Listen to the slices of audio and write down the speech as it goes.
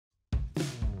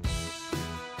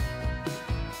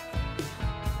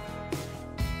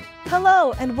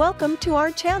Hello and welcome to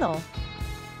our channel.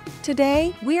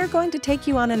 Today, we are going to take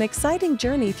you on an exciting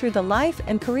journey through the life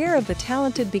and career of the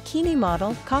talented bikini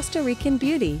model, Costa Rican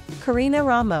beauty, Karina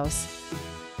Ramos.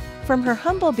 From her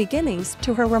humble beginnings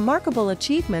to her remarkable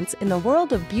achievements in the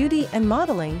world of beauty and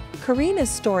modeling, Karina's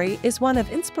story is one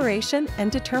of inspiration and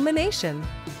determination.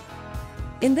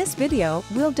 In this video,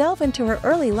 we'll delve into her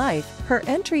early life, her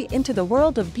entry into the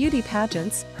world of beauty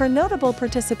pageants, her notable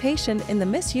participation in the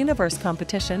Miss Universe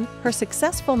competition, her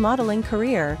successful modeling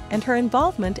career, and her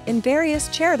involvement in various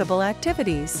charitable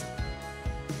activities.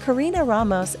 Karina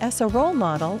Ramos is a role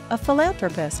model, a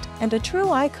philanthropist, and a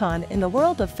true icon in the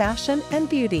world of fashion and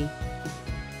beauty.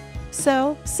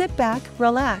 So, sit back,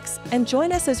 relax, and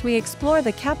join us as we explore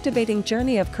the captivating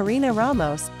journey of Karina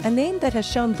Ramos, a name that has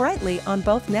shone brightly on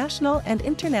both national and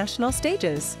international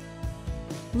stages.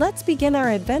 Let's begin our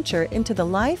adventure into the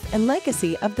life and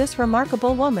legacy of this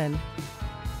remarkable woman.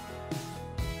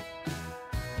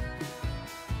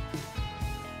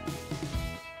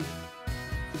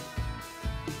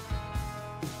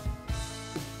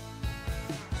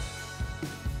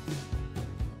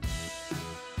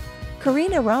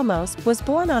 Karina Ramos was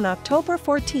born on October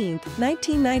 14,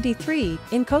 1993,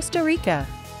 in Costa Rica.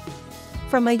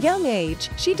 From a young age,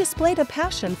 she displayed a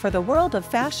passion for the world of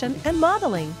fashion and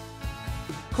modeling.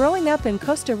 Growing up in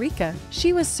Costa Rica,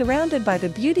 she was surrounded by the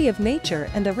beauty of nature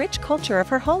and the rich culture of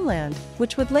her homeland,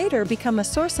 which would later become a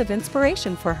source of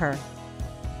inspiration for her.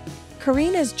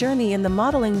 Karina's journey in the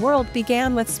modeling world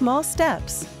began with small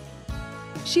steps.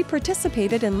 She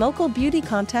participated in local beauty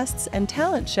contests and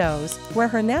talent shows, where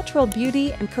her natural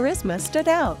beauty and charisma stood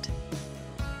out.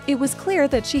 It was clear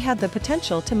that she had the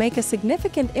potential to make a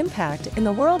significant impact in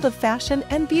the world of fashion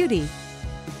and beauty.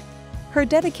 Her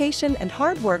dedication and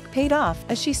hard work paid off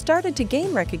as she started to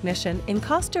gain recognition in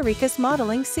Costa Rica's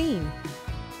modeling scene.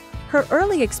 Her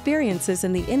early experiences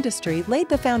in the industry laid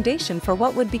the foundation for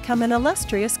what would become an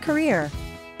illustrious career.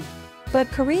 But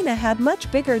Karina had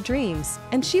much bigger dreams,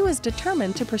 and she was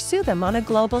determined to pursue them on a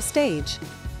global stage.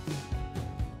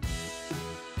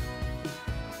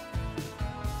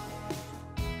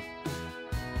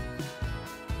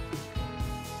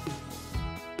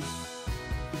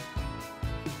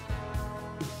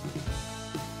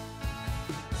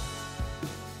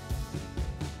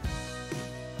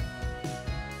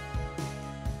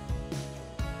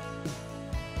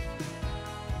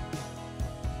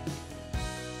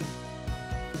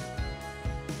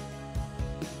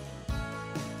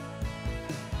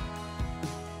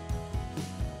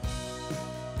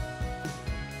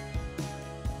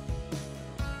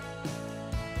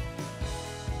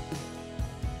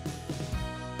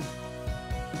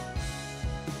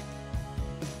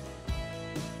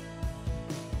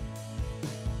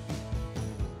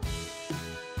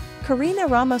 Karina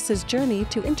Ramos's journey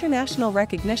to international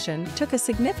recognition took a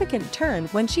significant turn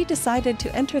when she decided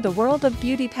to enter the world of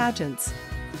beauty pageants.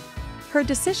 Her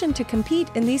decision to compete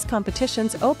in these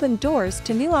competitions opened doors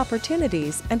to new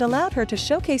opportunities and allowed her to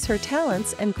showcase her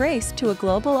talents and grace to a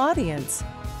global audience.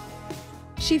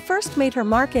 She first made her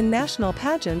mark in national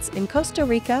pageants in Costa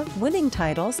Rica, winning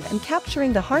titles and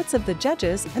capturing the hearts of the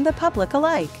judges and the public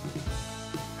alike.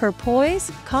 Her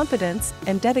poise, confidence,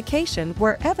 and dedication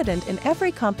were evident in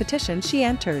every competition she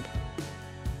entered.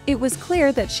 It was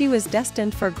clear that she was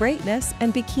destined for greatness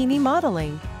and bikini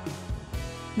modeling.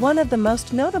 One of the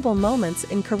most notable moments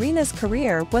in Karina's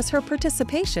career was her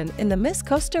participation in the Miss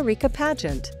Costa Rica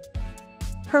pageant.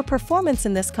 Her performance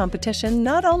in this competition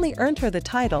not only earned her the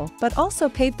title but also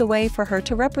paved the way for her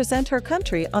to represent her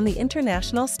country on the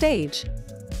international stage.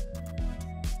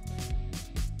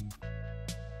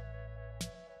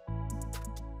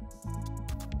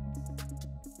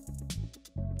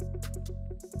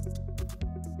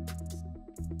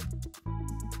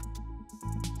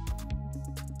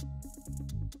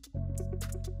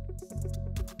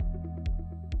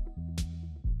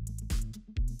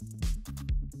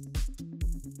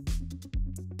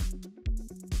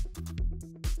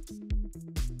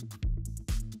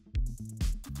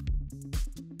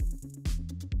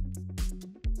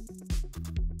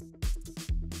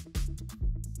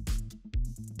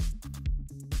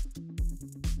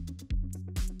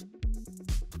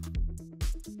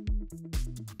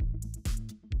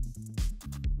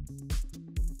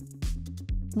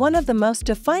 One of the most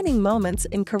defining moments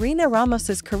in Karina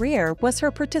Ramos's career was her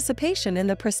participation in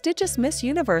the prestigious Miss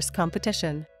Universe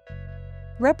competition.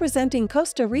 Representing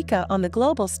Costa Rica on the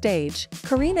global stage,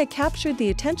 Karina captured the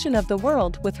attention of the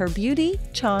world with her beauty,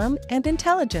 charm, and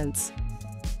intelligence.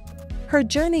 Her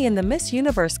journey in the Miss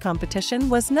Universe competition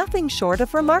was nothing short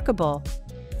of remarkable.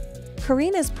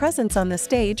 Karina's presence on the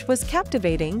stage was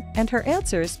captivating, and her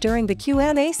answers during the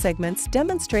Q&A segments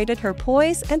demonstrated her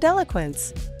poise and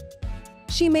eloquence.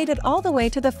 She made it all the way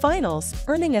to the finals,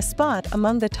 earning a spot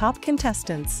among the top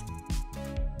contestants.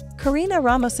 Karina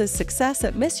Ramos's success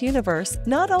at Miss Universe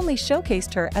not only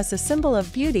showcased her as a symbol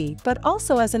of beauty but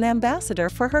also as an ambassador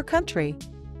for her country.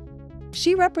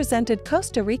 She represented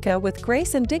Costa Rica with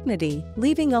grace and dignity,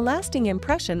 leaving a lasting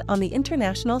impression on the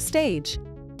international stage.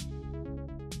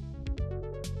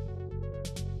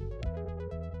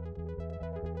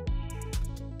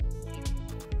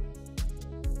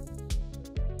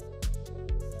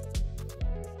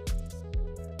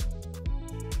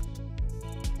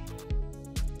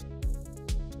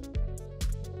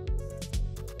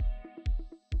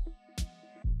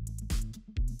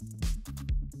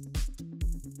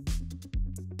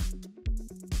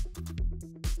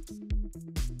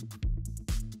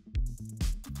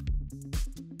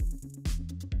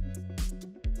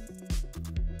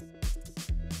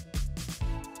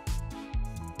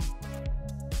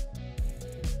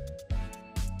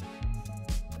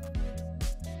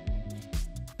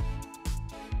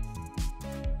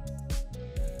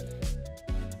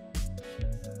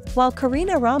 While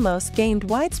Karina Ramos gained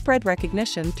widespread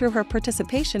recognition through her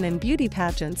participation in beauty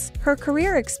pageants, her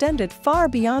career extended far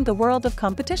beyond the world of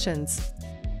competitions.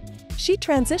 She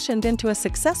transitioned into a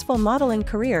successful modeling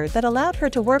career that allowed her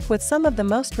to work with some of the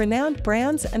most renowned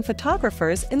brands and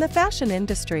photographers in the fashion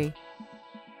industry.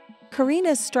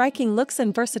 Karina's striking looks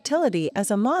and versatility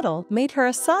as a model made her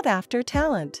a sought-after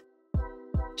talent.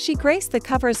 She graced the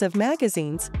covers of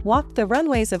magazines, walked the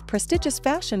runways of prestigious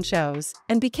fashion shows,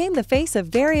 and became the face of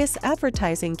various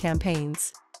advertising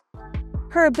campaigns.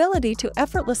 Her ability to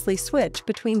effortlessly switch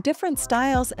between different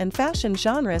styles and fashion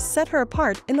genres set her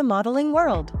apart in the modeling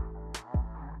world.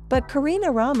 But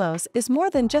Karina Ramos is more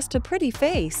than just a pretty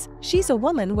face, she's a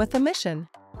woman with a mission.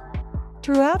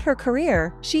 Throughout her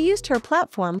career, she used her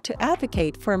platform to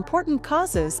advocate for important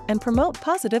causes and promote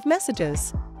positive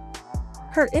messages.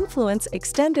 Her influence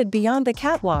extended beyond the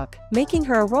catwalk, making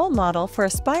her a role model for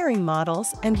aspiring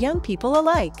models and young people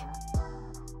alike.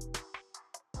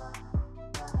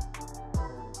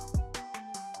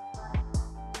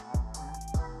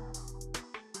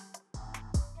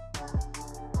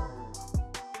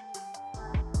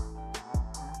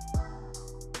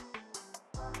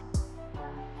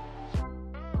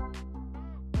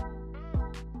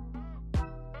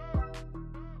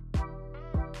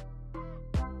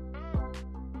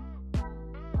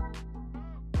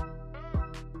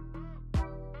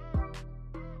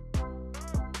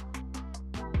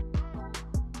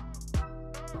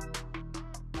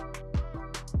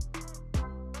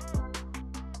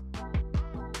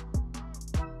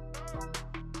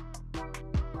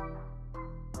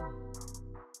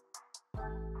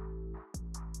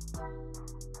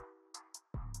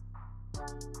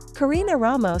 Karina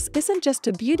Ramos isn't just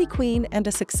a beauty queen and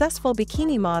a successful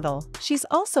bikini model, she's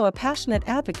also a passionate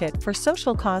advocate for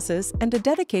social causes and a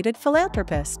dedicated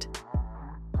philanthropist.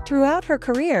 Throughout her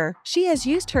career, she has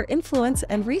used her influence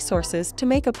and resources to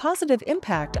make a positive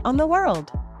impact on the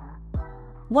world.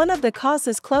 One of the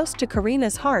causes close to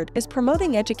Karina's heart is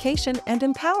promoting education and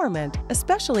empowerment,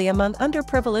 especially among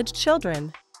underprivileged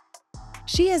children.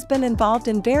 She has been involved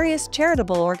in various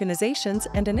charitable organizations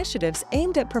and initiatives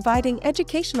aimed at providing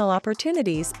educational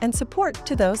opportunities and support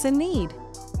to those in need.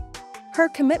 Her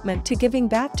commitment to giving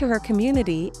back to her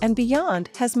community and beyond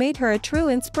has made her a true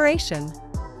inspiration.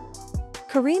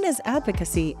 Karina's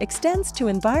advocacy extends to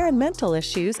environmental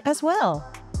issues as well.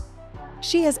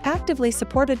 She has actively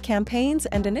supported campaigns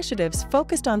and initiatives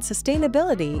focused on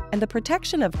sustainability and the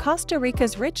protection of Costa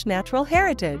Rica's rich natural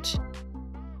heritage.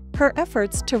 Her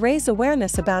efforts to raise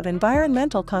awareness about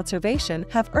environmental conservation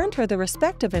have earned her the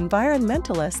respect of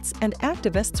environmentalists and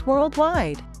activists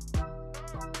worldwide.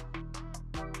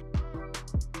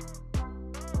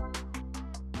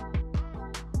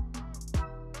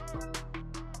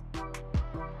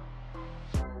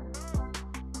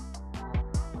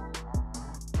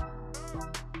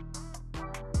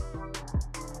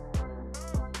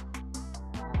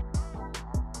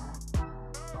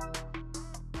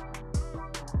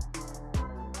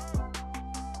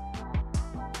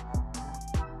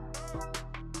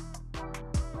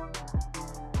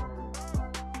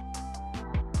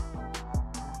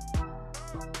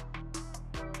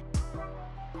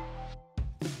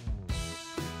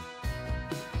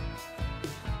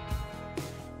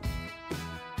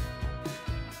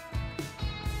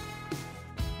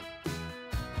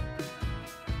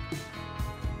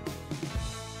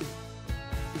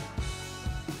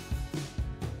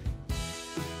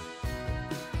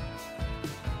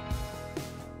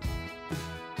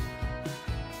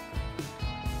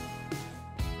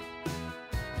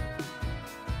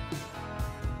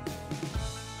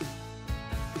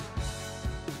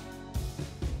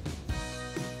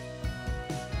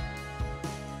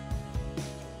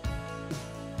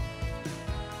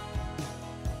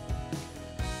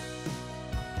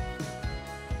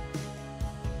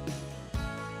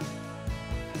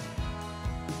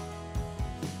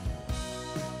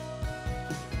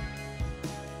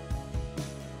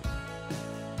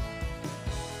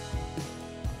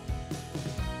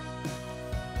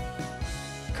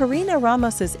 Karina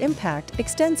Ramos's impact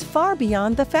extends far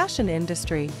beyond the fashion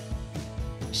industry.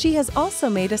 She has also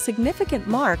made a significant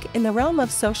mark in the realm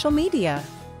of social media.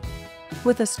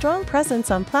 With a strong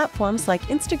presence on platforms like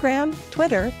Instagram,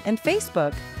 Twitter, and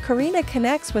Facebook, Karina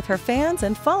connects with her fans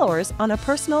and followers on a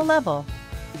personal level.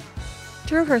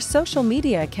 Through her social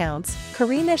media accounts,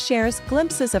 Karina shares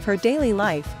glimpses of her daily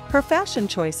life, her fashion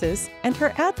choices, and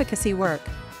her advocacy work.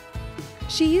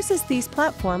 She uses these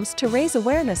platforms to raise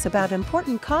awareness about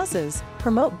important causes,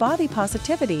 promote body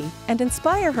positivity, and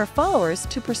inspire her followers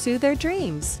to pursue their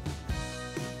dreams.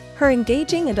 Her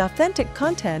engaging and authentic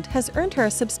content has earned her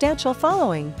a substantial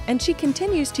following, and she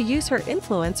continues to use her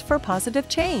influence for positive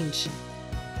change.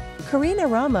 Karina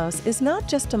Ramos is not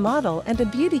just a model and a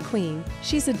beauty queen,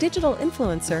 she's a digital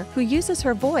influencer who uses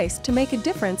her voice to make a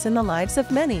difference in the lives of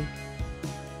many.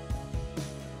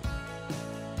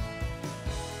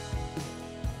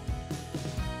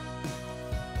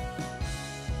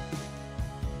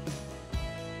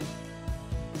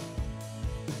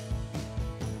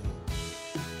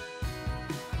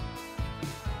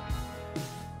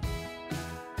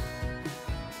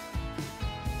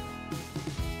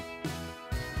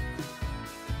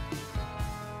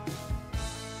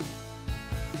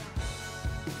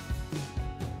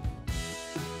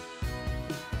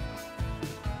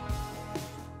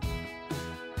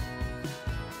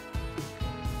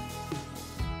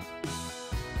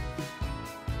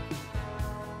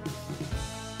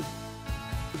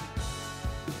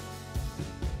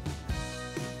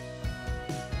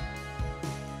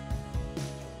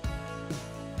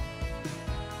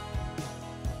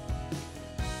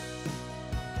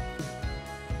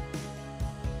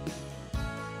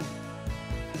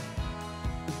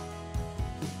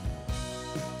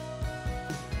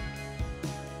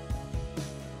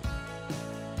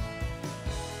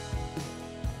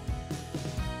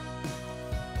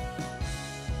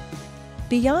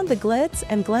 Beyond the glitz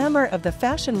and glamour of the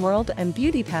fashion world and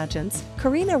beauty pageants,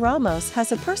 Karina Ramos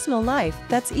has a personal life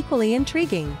that's equally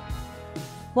intriguing.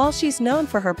 While she's known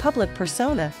for her public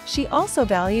persona, she also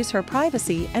values her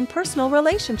privacy and personal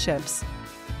relationships.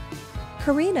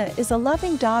 Karina is a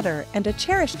loving daughter and a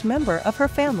cherished member of her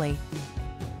family.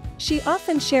 She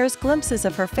often shares glimpses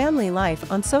of her family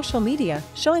life on social media,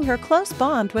 showing her close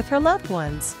bond with her loved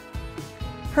ones.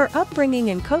 Her upbringing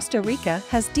in Costa Rica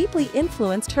has deeply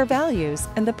influenced her values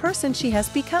and the person she has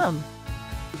become.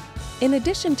 In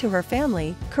addition to her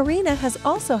family, Karina has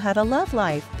also had a love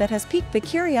life that has piqued the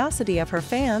curiosity of her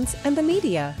fans and the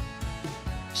media.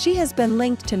 She has been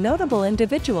linked to notable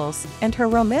individuals, and her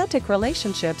romantic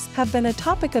relationships have been a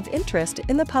topic of interest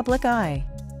in the public eye.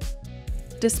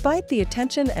 Despite the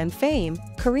attention and fame,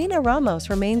 Karina Ramos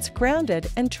remains grounded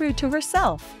and true to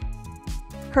herself.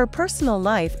 Her personal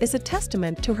life is a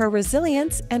testament to her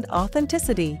resilience and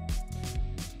authenticity.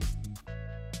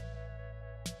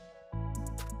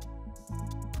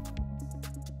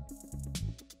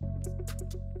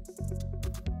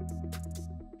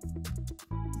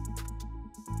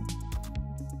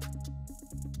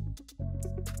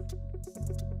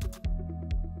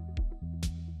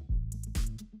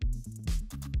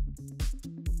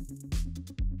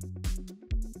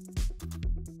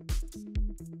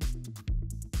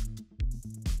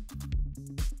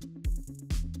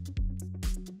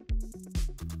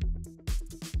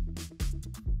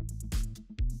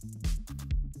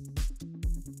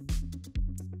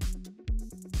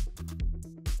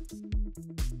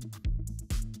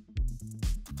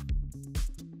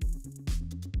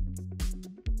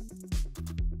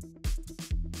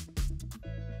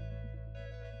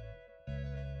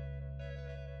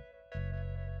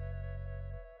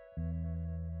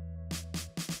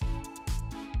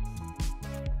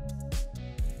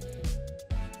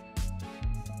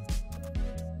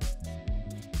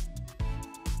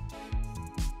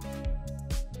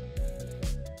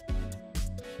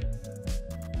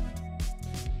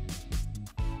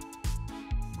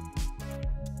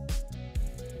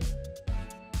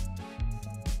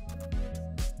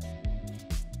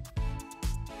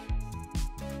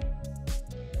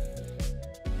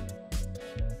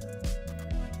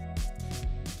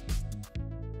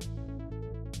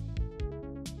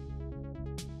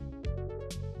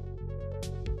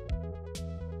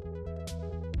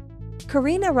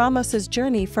 Karina Ramos's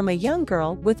journey from a young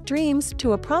girl with dreams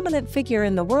to a prominent figure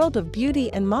in the world of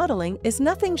beauty and modeling is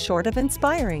nothing short of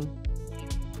inspiring.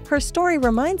 Her story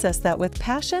reminds us that with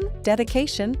passion,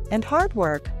 dedication, and hard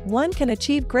work, one can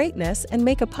achieve greatness and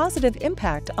make a positive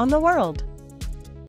impact on the world.